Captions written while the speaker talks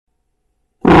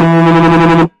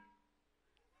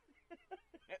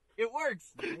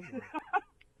works!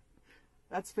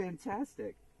 That's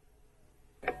fantastic.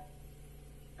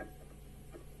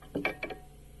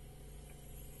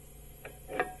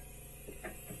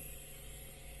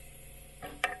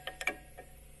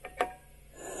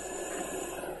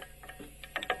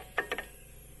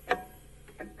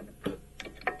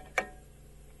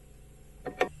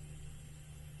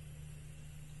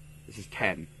 This is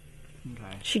 10. Okay.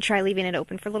 Should you try leaving it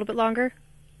open for a little bit longer?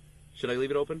 Should I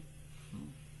leave it open?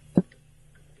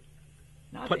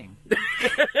 Nothing.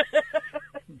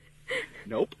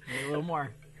 Nope. Maybe a little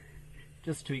more.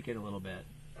 Just tweak it a little bit.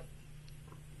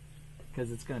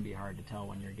 Because it's going to be hard to tell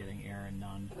when you're getting air and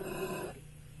none.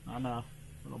 Not enough.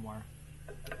 A little more.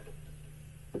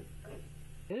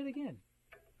 Hit it again.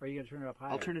 Or are you going to turn it up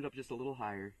higher? I'll turn it up just a little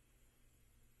higher.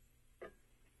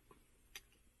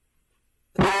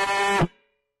 That's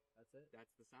it?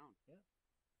 That's the sound.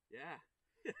 Yeah.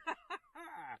 Yeah.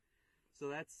 So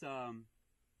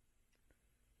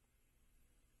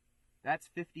that's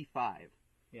 55.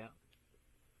 Yeah.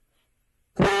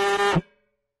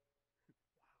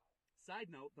 Side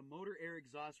note, the motor air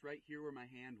exhaust right here where my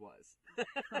hand was.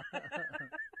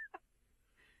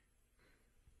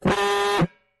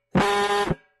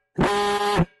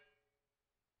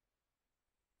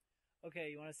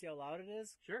 Okay, you want to see how loud it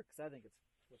is? Sure. Because I think it's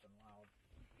flipping loud.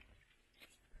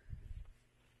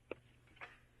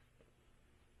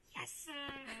 Yes.